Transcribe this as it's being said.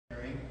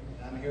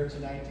here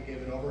tonight to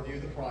give an overview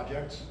of the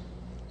project,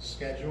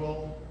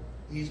 schedule,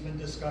 easement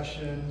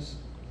discussions,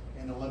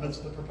 and the limits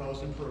of the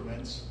proposed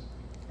improvements.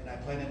 And I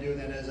plan on doing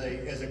that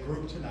as a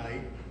group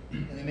tonight.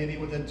 And then maybe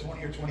within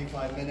 20 or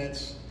 25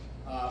 minutes,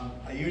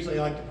 I usually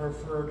like to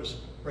prefer to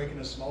break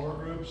into smaller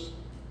groups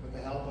with the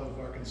help of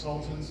our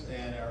consultants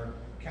and our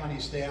county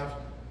staff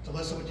to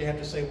listen to what you have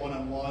to say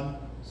one-on-one.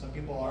 Some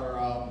people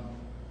are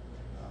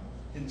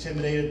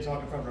intimidated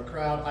talking in front of a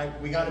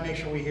crowd. We got to make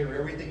sure we hear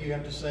everything you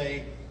have to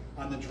say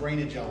on the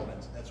drainage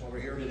element. That's why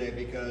we're here today,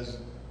 because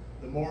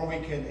the more we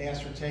can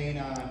ascertain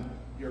on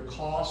your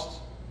cost,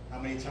 how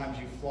many times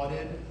you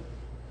flooded,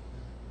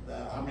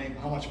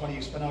 how much money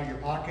you spent out of your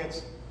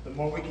pockets, the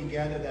more we can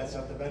gather that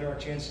stuff, the better our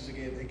chances of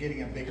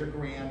getting a bigger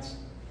grant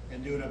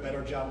and doing a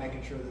better job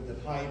making sure that the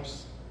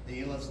pipes, the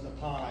inlets, and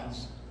the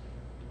ponds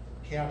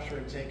capture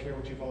and take care of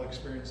what you've all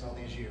experienced all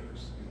these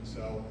years. And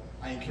so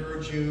I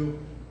encourage you,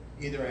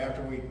 either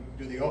after we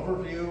do the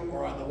overview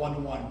or on the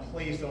one-to-one,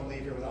 please don't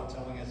leave here without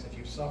telling us if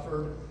you've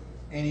suffered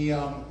any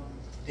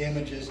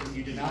damages. If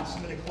you did not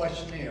submit a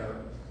questionnaire,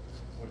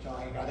 which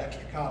I got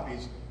extra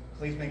copies,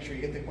 please make sure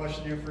you get the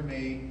questionnaire from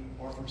me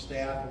or from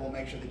staff, and we'll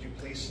make sure that you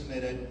please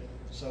submit it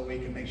so we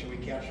can make sure we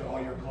capture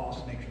all your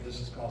costs and make sure this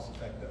is cost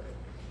effective.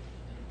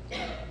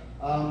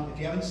 If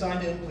you haven't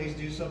signed in, please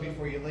do so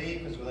before you leave,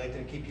 because we'd like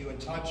to keep you in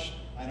touch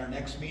on our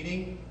next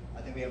meeting.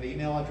 I think we have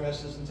email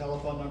addresses and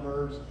telephone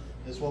numbers.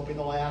 This won't be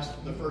the last.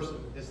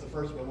 It's the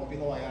first, but it won't be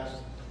the last.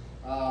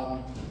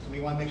 So we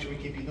want to make sure we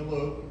keep you in the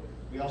loop.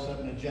 We also have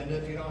an agenda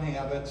if you don't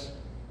have it.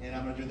 And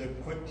I'm going to do the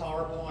quick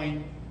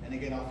PowerPoint. And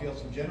again, I'll field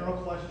some general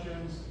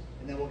questions,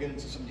 and then we'll get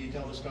into some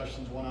detailed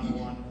discussions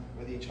one-on-one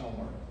with each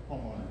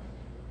homeowner.